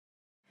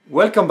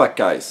Welcome back,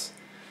 guys.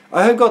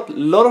 I have got a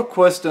lot of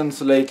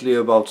questions lately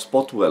about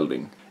spot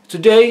welding.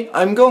 Today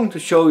I'm going to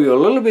show you a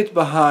little bit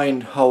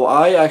behind how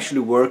I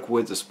actually work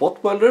with the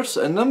spot welders,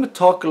 and then we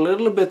talk a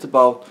little bit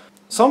about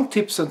some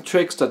tips and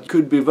tricks that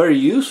could be very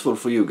useful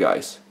for you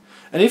guys.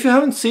 And if you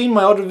haven't seen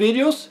my other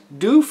videos,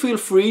 do feel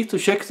free to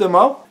check them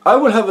out. I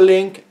will have a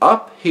link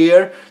up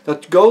here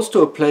that goes to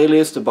a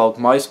playlist about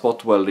my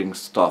spot welding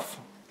stuff.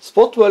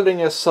 Spot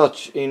welding as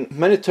such in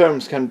many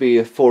terms can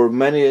be for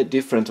many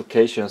different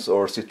occasions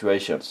or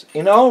situations.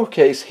 In our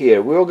case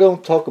here we are going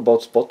to talk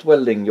about spot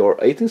welding your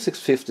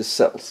 18650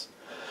 cells.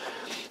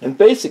 And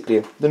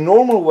basically the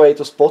normal way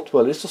to spot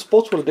weld is to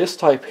spot weld this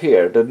type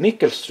here, the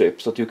nickel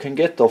strips that you can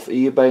get off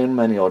eBay and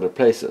many other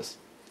places.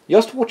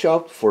 Just watch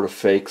out for the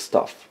fake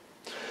stuff.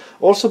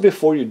 Also,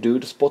 before you do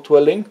the spot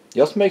welding,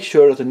 just make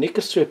sure that the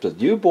nickel strip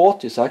that you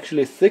bought is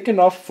actually thick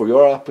enough for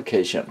your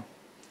application.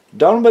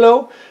 Down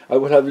below I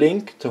will have a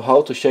link to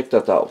how to check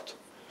that out.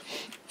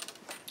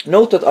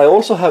 Note that I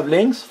also have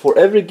links for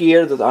every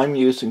gear that I'm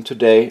using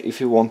today if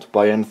you want to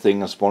buy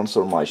anything and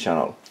sponsor my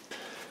channel.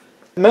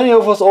 Many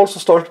of us also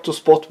started to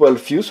spot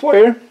weld fuse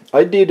wire.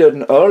 I did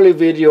an early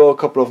video a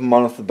couple of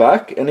months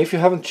back, and if you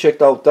haven't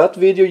checked out that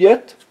video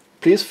yet,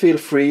 please feel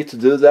free to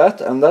do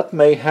that, and that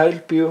may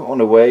help you on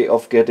the way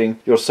of getting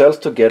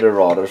yourself together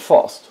rather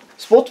fast.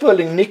 Spot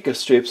welding nickel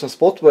strips and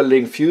spot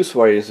welding fuse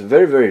wire is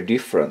very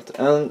different,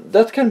 and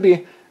that can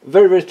be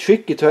very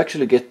tricky to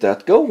actually get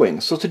that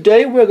going. So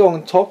today we're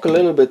going to talk a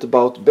little bit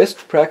about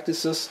best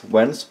practices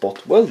when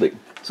spot welding.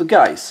 So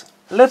guys,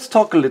 let's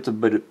talk a little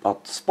bit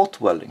about spot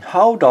welding.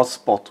 How does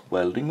spot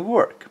welding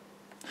work?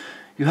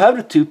 You have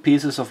the two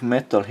pieces of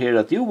metal here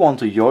that you want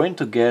to join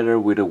together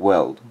with a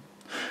weld.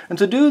 And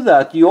to do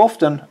that you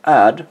often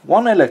add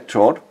one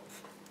electrode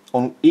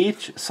on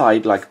each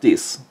side like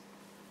this.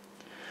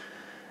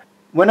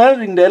 When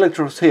adding the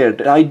electrodes here,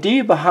 the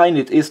idea behind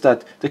it is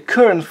that the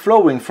current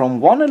flowing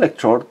from one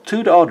electrode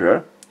to the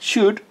other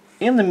should,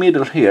 in the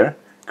middle here,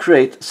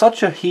 create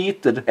such a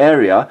heated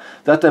area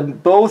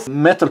that both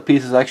metal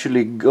pieces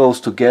actually goes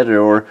together,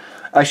 or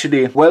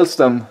actually welds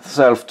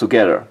themselves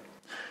together.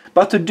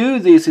 But to do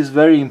this is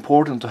very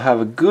important to have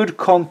a good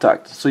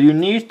contact, so you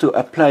need to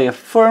apply a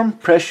firm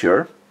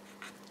pressure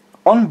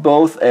on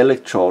both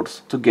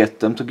electrodes to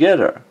get them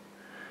together.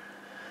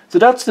 So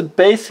that's the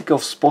basic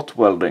of spot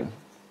welding.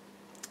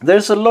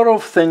 There's a lot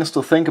of things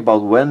to think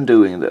about when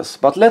doing this,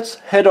 but let's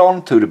head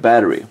on to the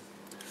battery.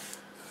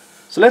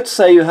 So let's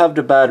say you have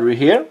the battery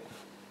here.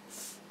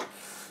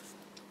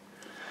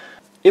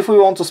 If we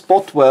want to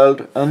spot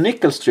weld a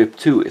nickel strip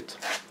to it,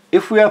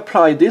 if we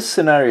apply this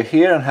scenario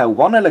here and have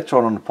one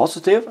electrode on the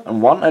positive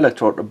and one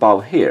electrode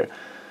above here,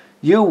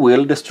 you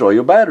will destroy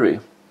your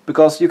battery,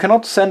 because you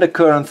cannot send a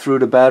current through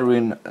the battery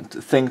and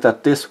think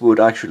that this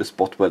would actually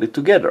spot weld it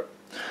together.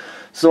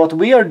 So what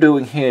we are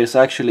doing here is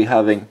actually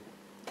having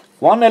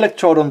one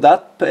electrode on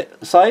that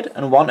side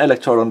and one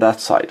electrode on that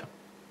side.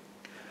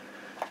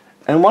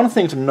 And one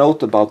thing to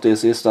note about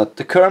this is that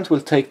the current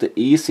will take the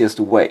easiest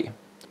way.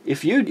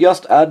 If you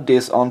just add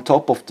this on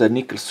top of the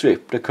nickel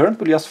strip, the current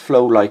will just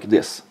flow like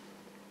this.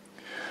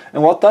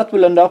 And what that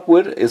will end up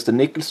with is the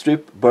nickel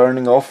strip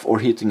burning off or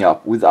heating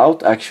up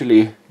without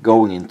actually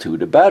going into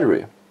the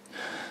battery.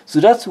 So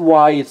that's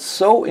why it's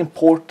so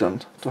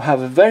important to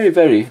have a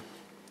very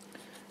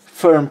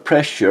firm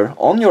pressure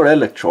on your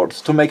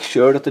electrodes to make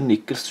sure that the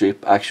nickel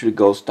strip actually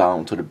goes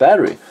down to the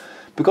battery,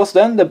 because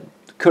then the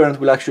current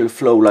will actually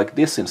flow like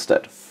this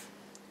instead.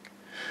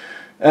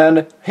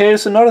 And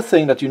here's another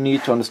thing that you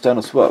need to understand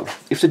as well.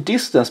 If the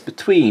distance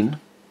between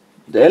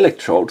the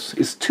electrodes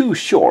is too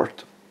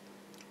short,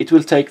 it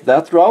will take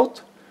that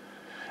route,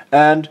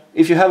 and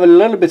if you have a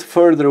little bit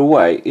further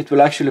away, it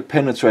will actually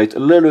penetrate a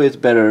little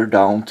bit better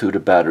down to the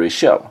battery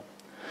shell.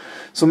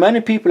 So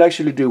many people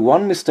actually do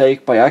one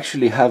mistake by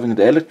actually having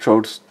the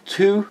electrodes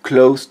too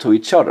close to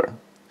each other.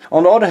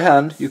 On the other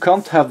hand, you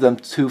can't have them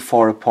too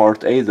far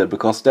apart either,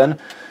 because then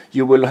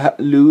you will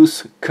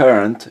lose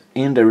current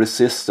in the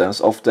resistance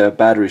of the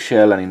battery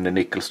shell and in the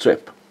nickel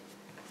strip.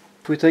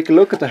 If we take a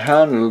look at the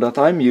handle that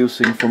I'm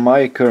using for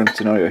my current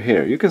scenario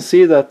here, you can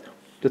see that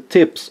the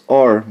tips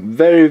are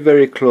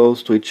very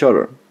close to each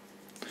other.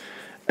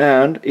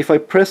 And if I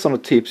press on the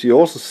tips, you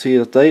also see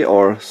that they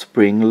are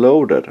spring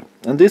loaded.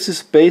 And this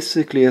is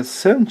basically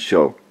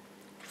essential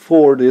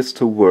for this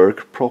to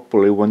work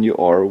properly when you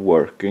are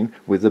working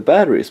with the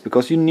batteries,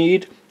 because you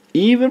need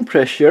even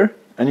pressure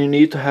and you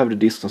need to have the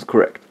distance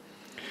correct.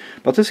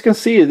 But as you can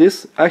see,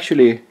 this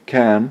actually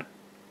can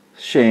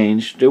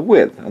change the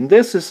width, and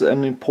this is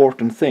an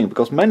important thing,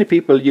 because many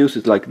people use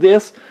it like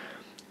this,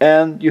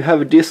 and you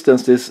have a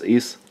distance this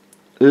is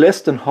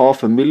less than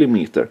 0.5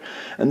 millimeter,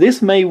 and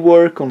this may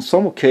work on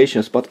some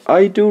occasions, but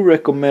I do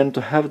recommend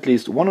to have at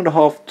least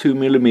 1.5–2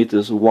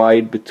 millimeters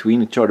wide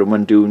between each other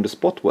when doing the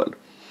spot weld.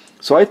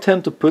 So I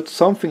tend to put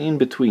something in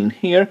between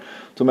here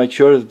to make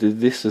sure that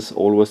this is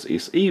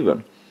always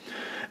even.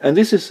 And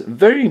this is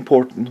very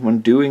important when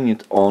doing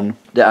it on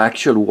the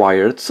actual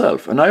wire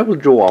itself, and I will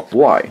draw up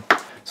why.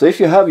 So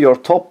if you have your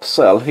top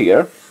cell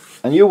here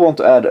and you want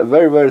to add a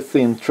very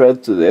thin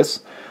thread to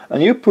this,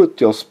 and you put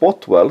your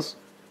spot welds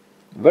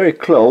very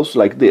close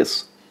like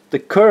this, the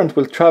current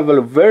will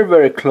travel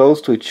very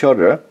close to each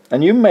other,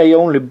 and you may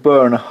only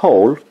burn a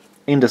hole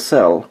in the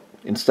cell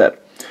instead.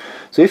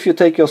 So if you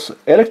take your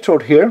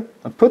electrode here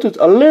and put it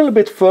a little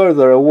bit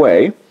further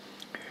away,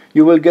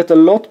 you will get a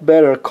lot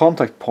better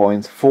contact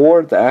point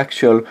for the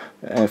actual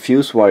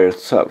fuse wire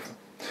itself.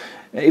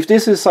 If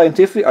this is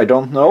scientific, I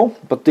don't know,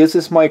 but this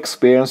is my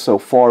experience so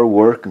far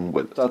working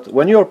with that.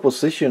 When you're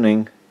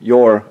positioning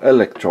your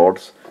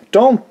electrodes,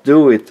 don't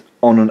do it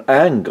on an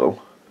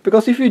angle,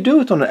 because if you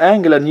do it on an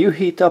angle and you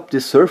heat up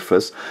this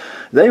surface,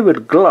 they will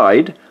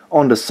glide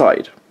on the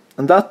side,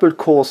 and that will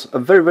cause a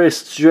very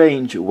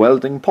strange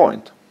welding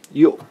point.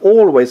 You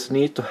always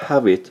need to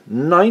have it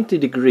 90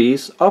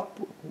 degrees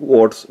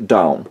upwards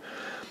down,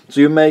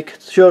 so you make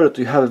sure that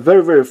you have a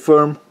very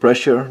firm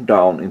pressure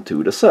down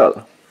into the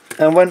cell.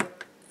 And when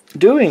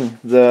doing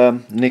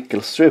the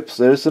nickel strips,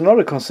 there is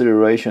another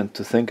consideration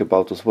to think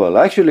about as well,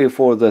 actually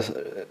for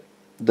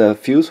the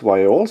fuse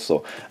wire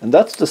also, and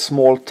that's the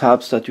small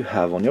tabs that you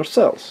have on your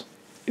cells.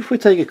 If we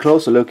take a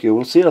closer look, you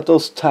will see that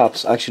those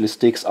tabs actually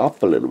sticks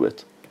up a little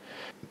bit,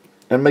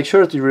 and make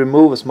sure that you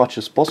remove as much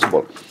as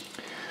possible,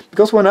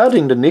 because when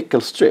adding the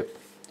nickel strip,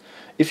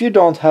 if you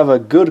don't have a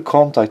good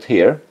contact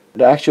here,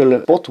 the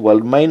actual spot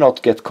weld may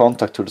not get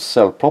contact to the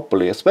cell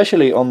properly,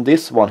 especially on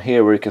this one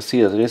here where you can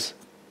see that there is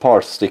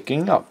parts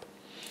sticking up.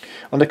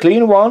 On the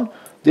clean one,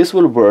 this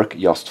will work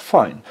just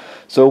fine.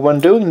 So when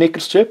doing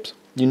nickel strips,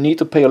 you need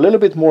to pay a little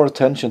bit more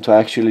attention to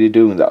actually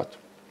doing that.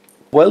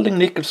 Welding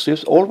nickel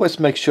strips, always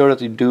make sure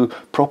that you do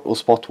proper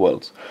spot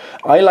welds.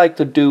 I like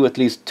to do at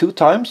least 2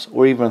 times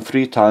or even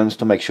 3 times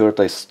to make sure that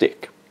they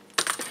stick.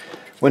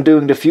 When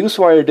doing the fuse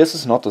wire, this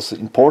is not as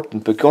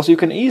important, because you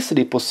can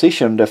easily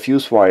position the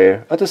fuse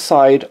wire at the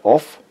side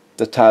of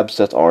the tabs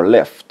that are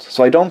left.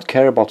 So I don't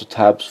care about the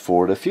tabs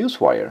for the fuse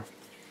wire.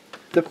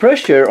 The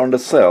pressure on the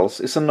cells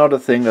is another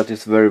thing that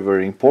is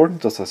very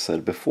important, as I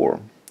said before.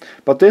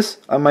 But this,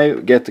 I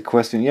may get the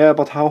question, yeah,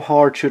 but how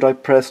hard should I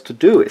press to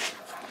do it?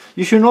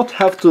 You should not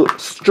have to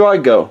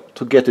struggle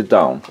to get it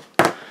down.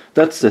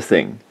 That's the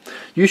thing.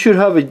 You should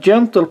have a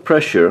gentle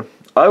pressure.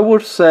 I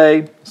would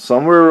say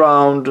somewhere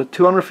around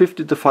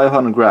 250 to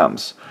 500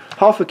 grams,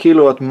 half a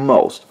kilo at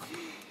most.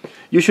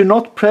 You should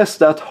not press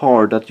that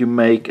hard that you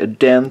make a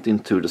dent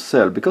into the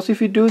cell, because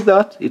if you do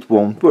that, it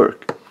won't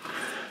work.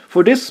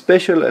 For this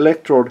special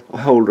electrode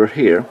holder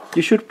here,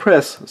 you should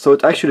press so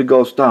it actually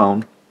goes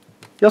down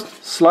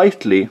just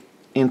slightly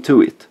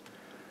into it.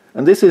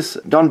 And this is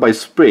done by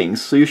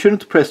springs, so you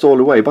shouldn't press all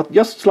the way, but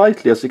just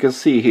slightly, as you can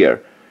see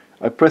here.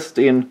 I pressed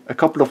in a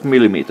couple of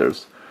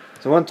millimeters.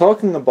 So when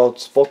talking about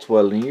spot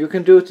welding, you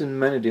can do it in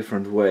many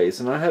different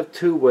ways, and I have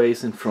 2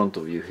 ways in front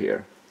of you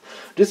here.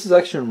 This is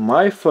actually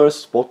my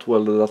first spot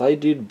welder that I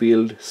did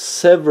build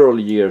several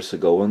years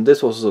ago, and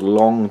this was a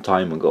long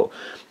time ago.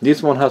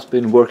 This one has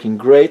been working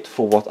great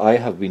for what I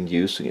have been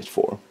using it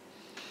for.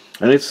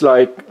 And it's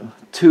like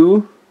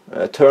 2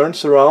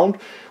 turns around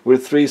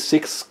with 3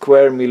 6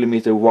 square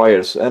millimeter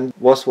wires, and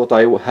was what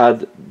I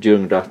had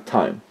during that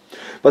time.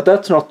 But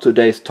that's not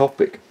today's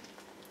topic.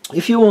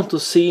 If you want to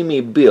see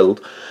me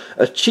build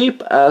a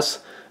cheap ass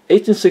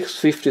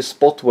 18650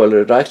 spot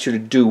welder that actually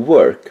do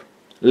work,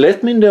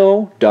 let me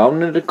know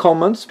down in the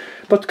comments.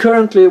 But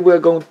currently we are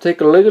going to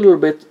take a little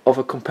bit of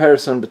a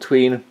comparison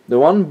between the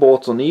one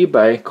bought on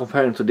eBay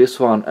comparing to this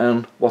one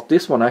and what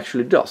this one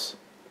actually does.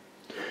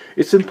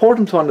 It's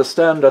important to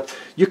understand that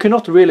you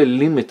cannot really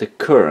limit the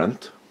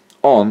current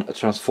on a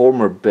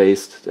transformer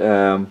based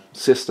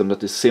system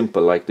that is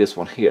simple like this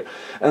one here.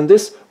 And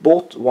this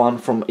bought one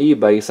from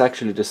eBay is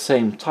actually the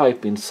same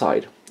type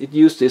inside. It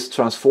used this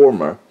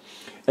transformer,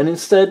 and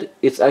instead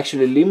it's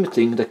actually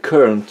limiting the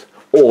current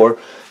or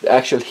the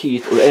actual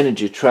heat or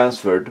energy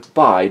transferred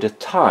by the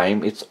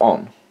time it's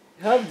on.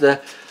 You have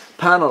the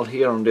panel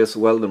here on this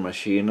welder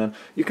machine, and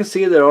you can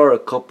see there are a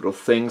couple of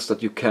things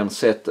that you can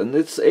set, and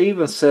it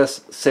even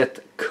says set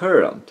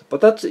current,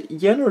 but that's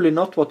generally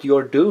not what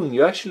you're doing.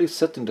 You're actually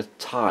setting the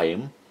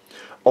time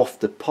of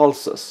the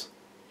pulses,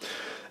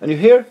 and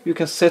here you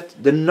can set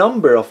the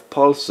number of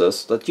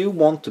pulses that you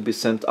want to be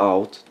sent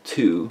out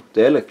to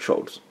the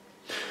electrodes.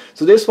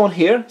 So this one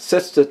here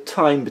sets the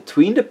time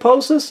between the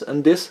pulses,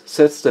 and this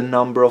sets the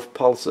number of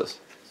pulses.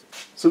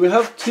 So we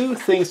have 2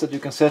 things that you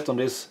can set on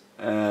this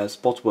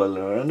spot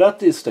welder, and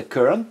that is the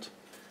current.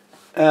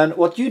 And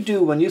what you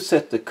do when you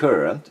set the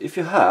current, if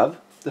you have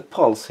the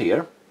pulse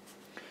here,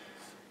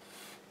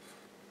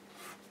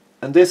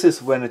 and this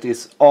is when it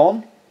is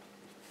on,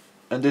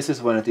 and this is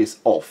when it is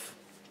off.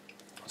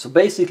 So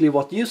basically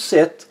what you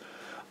set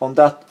on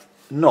that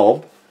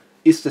knob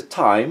is the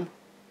time,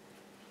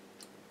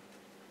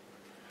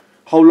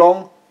 how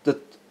long the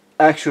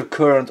actual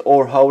current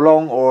or how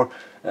long or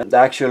the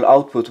actual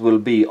output will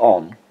be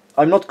on.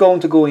 I'm not going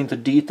to go into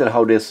detail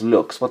how this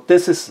looks, but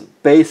this is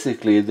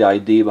basically the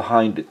idea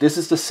behind it. This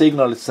is the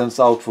signal it sends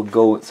out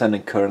for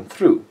sending current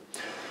through.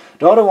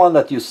 The other one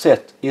that you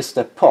set is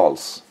the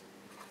pulse.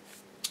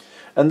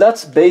 And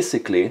that's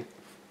basically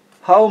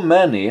how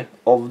many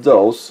of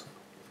those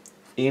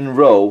in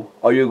row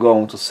are you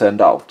going to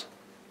send out?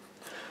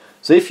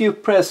 So if you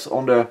press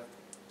on the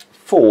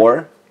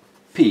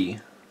 4P,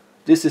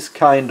 this is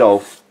kind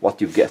of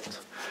what you get.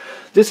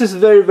 This is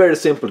very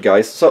simple,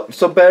 guys,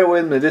 so bear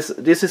with me.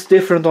 This is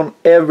different on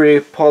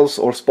every pulse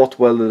or spot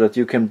welder that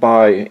you can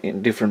buy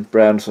in different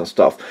brands and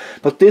stuff,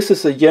 but this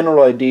is a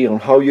general idea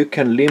on how you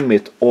can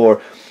limit or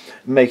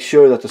make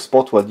sure that the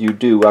spot weld you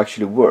do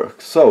actually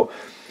works. So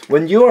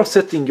when you are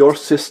setting your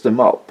system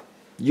up,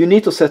 you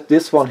need to set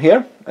this one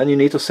here and you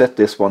need to set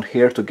this one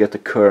here to get a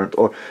current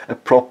or a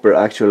proper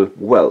actual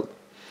weld.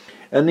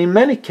 And in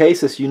many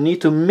cases you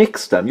need to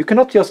mix them. You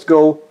cannot just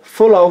go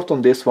full out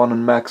on this one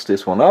and max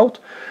this one out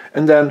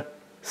and then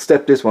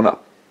step this one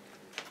up.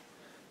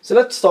 So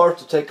let's start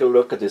to take a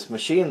look at this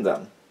machine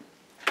then.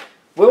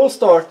 We will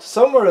start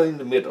somewhere in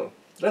the middle.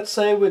 Let's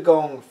say we're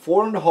going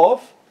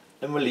 4.5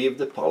 and we leave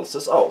the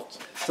pulses out.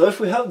 So if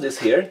we have this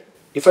here,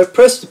 if I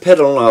press the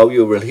pedal now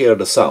you will hear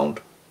the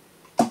sound.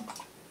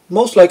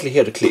 Most likely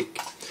hear the click.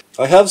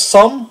 I have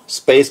some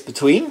space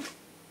between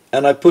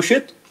and I push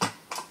it.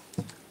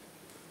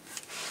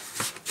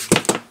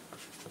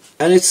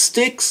 And it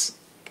sticks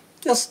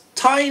just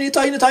tiny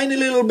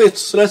little bit.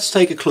 So let's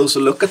take a closer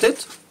look at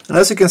it. And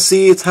as you can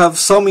see, it have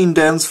some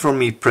indents from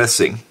me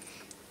pressing.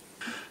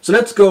 So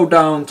let's go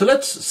down to,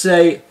 let's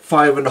say,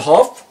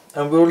 5.5,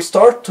 and we will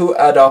start to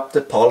add up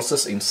the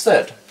pulses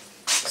instead.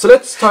 So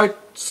let's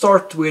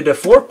start with the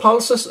 4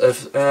 pulses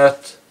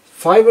at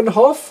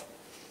 5.5.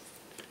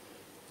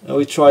 And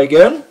we try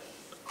again.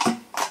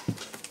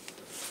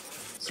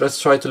 So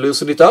let's try to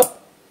loosen it up.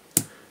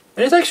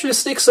 And it actually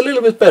sticks a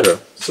little bit better.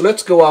 So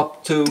let's go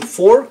up to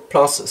 4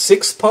 plus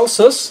 6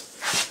 pulses.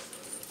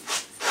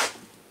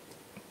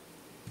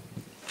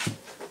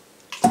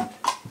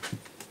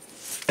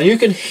 And you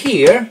can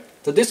hear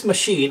that this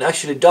machine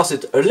actually does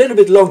it a little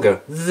bit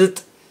longer.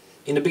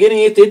 In the beginning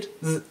it did.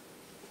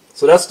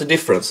 So that's the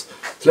difference.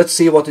 So let's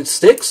see what it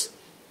sticks.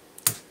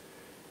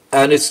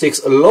 And it sticks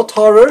a lot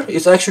harder.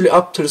 It's actually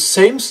up to the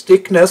same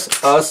thickness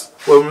as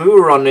when we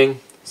were running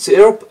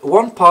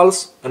 1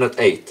 pulse and at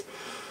 8.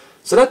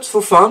 So let's,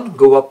 for fun,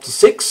 go up to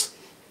 6.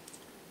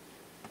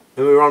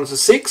 And we run to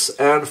 6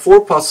 and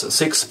 4 plus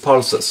 6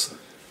 pulses.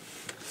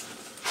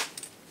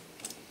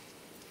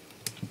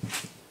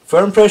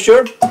 Firm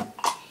pressure.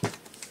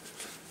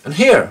 And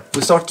here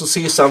we start to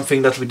see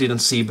something that we didn't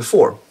see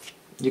before.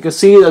 You can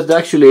see that it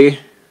actually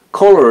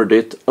colored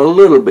it a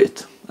little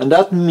bit. And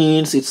that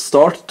means it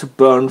started to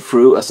burn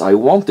through as I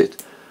want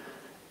it.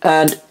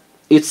 And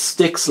it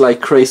sticks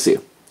like crazy.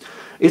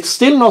 It's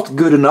still not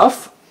good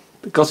enough,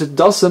 because it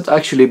doesn't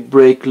actually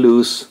break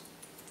loose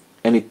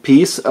any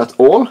piece at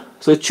all.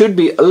 So it should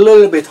be a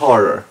little bit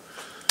harder.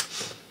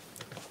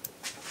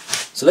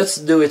 So let's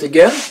do it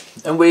again.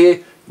 And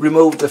we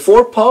remove the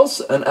 4 pulse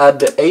and add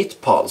the 8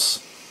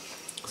 pulse.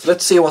 So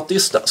let's see what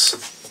this does.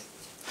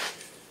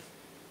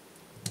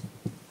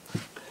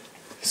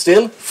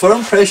 Still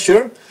firm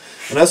pressure.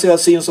 And as you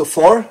have seen so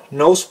far,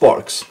 no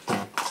sparks.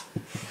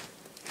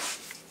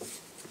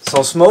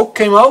 Some smoke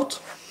came out.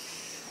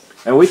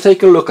 And we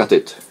take a look at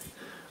it.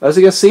 As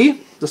you can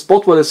see, the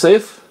spot weld is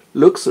safe,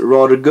 looks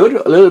rather good,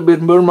 a little bit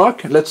burn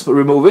mark. Let's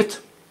remove it.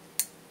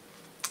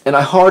 And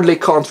I hardly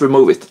can't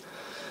remove it.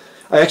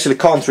 I actually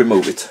can't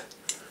remove it.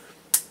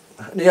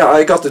 Yeah,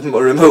 I got it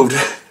removed.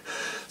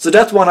 So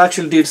that one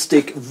actually did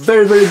stick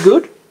very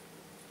good.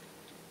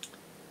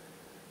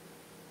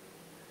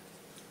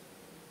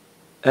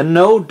 And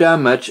no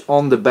damage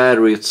on the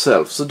battery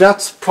itself. So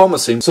that's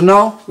promising. So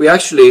now we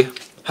actually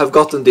have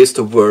gotten this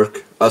to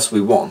work as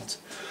we want.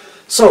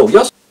 So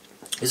just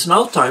it's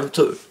now time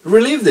to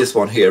relieve this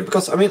one here,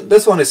 because I mean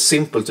this one is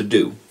simple to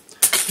do.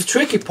 The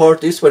tricky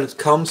part is when it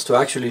comes to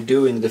actually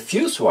doing the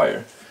fuse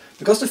wire,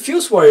 because the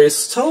fuse wire is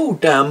so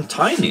damn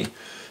tiny.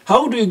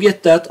 How do you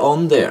get that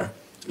on there?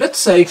 Let's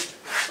say,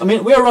 I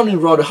mean we are running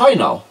rather high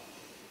now.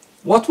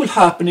 What will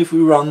happen if we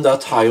run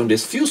that high on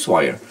this fuse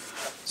wire?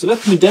 So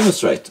let me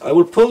demonstrate. I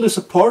will pull this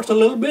apart a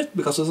little bit,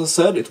 because as I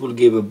said it will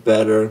give a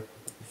better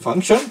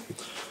function.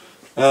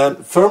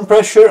 And firm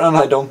pressure, and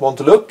I don't want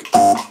to look.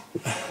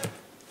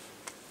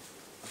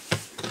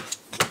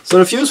 So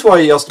the fuse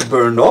wire just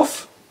burned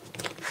off,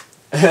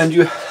 and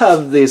you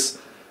have these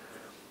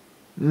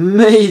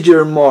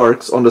major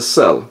marks on the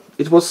cell.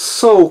 It was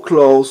so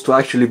close to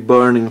actually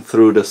burning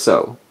through the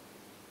cell.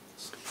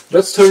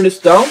 Let's turn this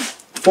down.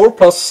 4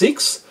 plus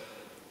 6,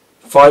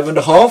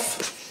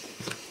 5.5.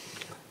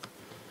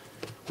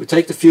 We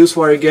take the fuse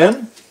wire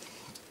again.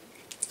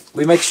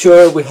 We make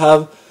sure we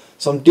have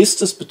some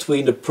distance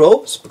between the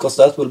probes, because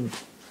that will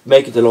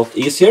make it a lot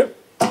easier.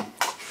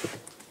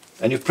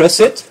 And you press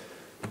it.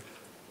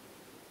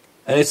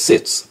 And it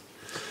sits.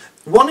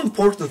 One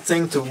important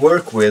thing to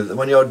work with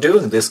when you are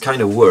doing this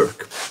kind of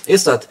work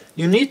is that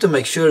you need to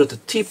make sure that the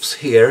tips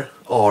here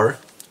are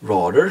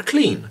rather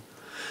clean.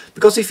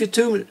 Because if you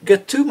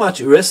get too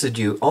much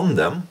residue on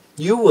them,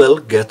 you will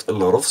get a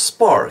lot of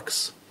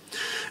sparks.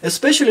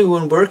 Especially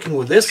when working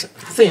with this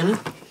thin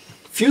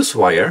fuse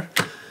wire,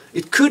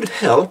 it could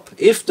help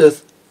if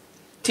the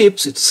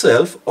tips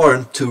itself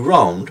aren't too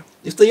round,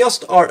 If they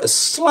just are a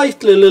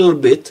slightly little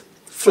bit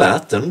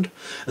flattened,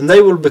 and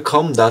they will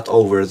become that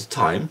over the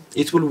time,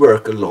 it will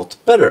work a lot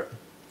better.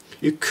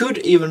 You could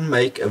even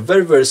make a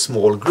very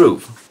small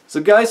groove.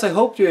 So guys, I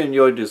hope you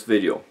enjoyed this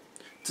video.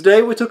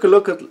 Today we took a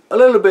look at a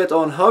little bit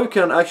on how you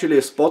can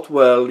actually spot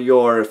weld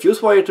your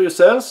fuse wire to your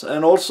cells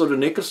and also the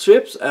nickel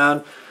strips,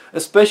 and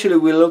especially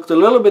we looked a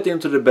little bit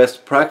into the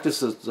best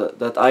practices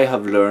that I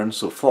have learned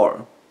so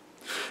far.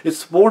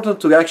 It's important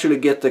to actually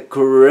get the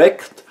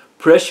correct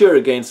pressure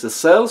against the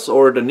cells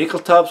or the nickel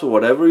tabs or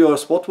whatever you are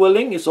spot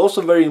welding. It's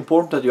also very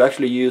important that you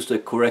actually use the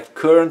correct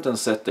current and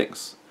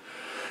settings.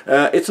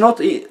 It's not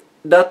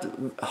that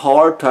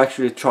hard to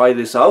actually try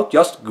this out.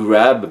 Just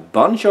grab a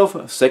bunch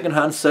of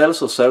second-hand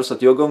cells or cells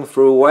that you're going to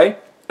throw away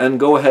and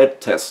go ahead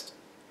test.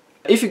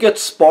 If you get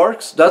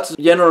sparks, that's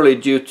generally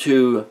due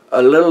to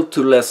a little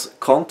too less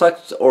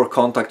contact or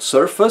contact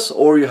surface,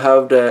 or you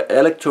have the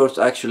electrodes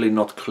actually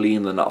not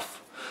clean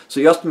enough.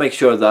 So just make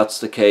sure that's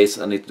the case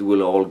and it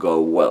will all go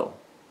well.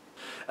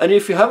 And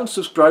if you haven't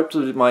subscribed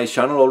to my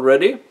channel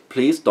already,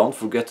 please don't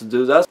forget to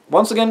do that.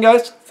 Once again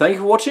guys, thank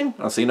you for watching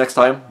and see you next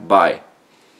time. Bye.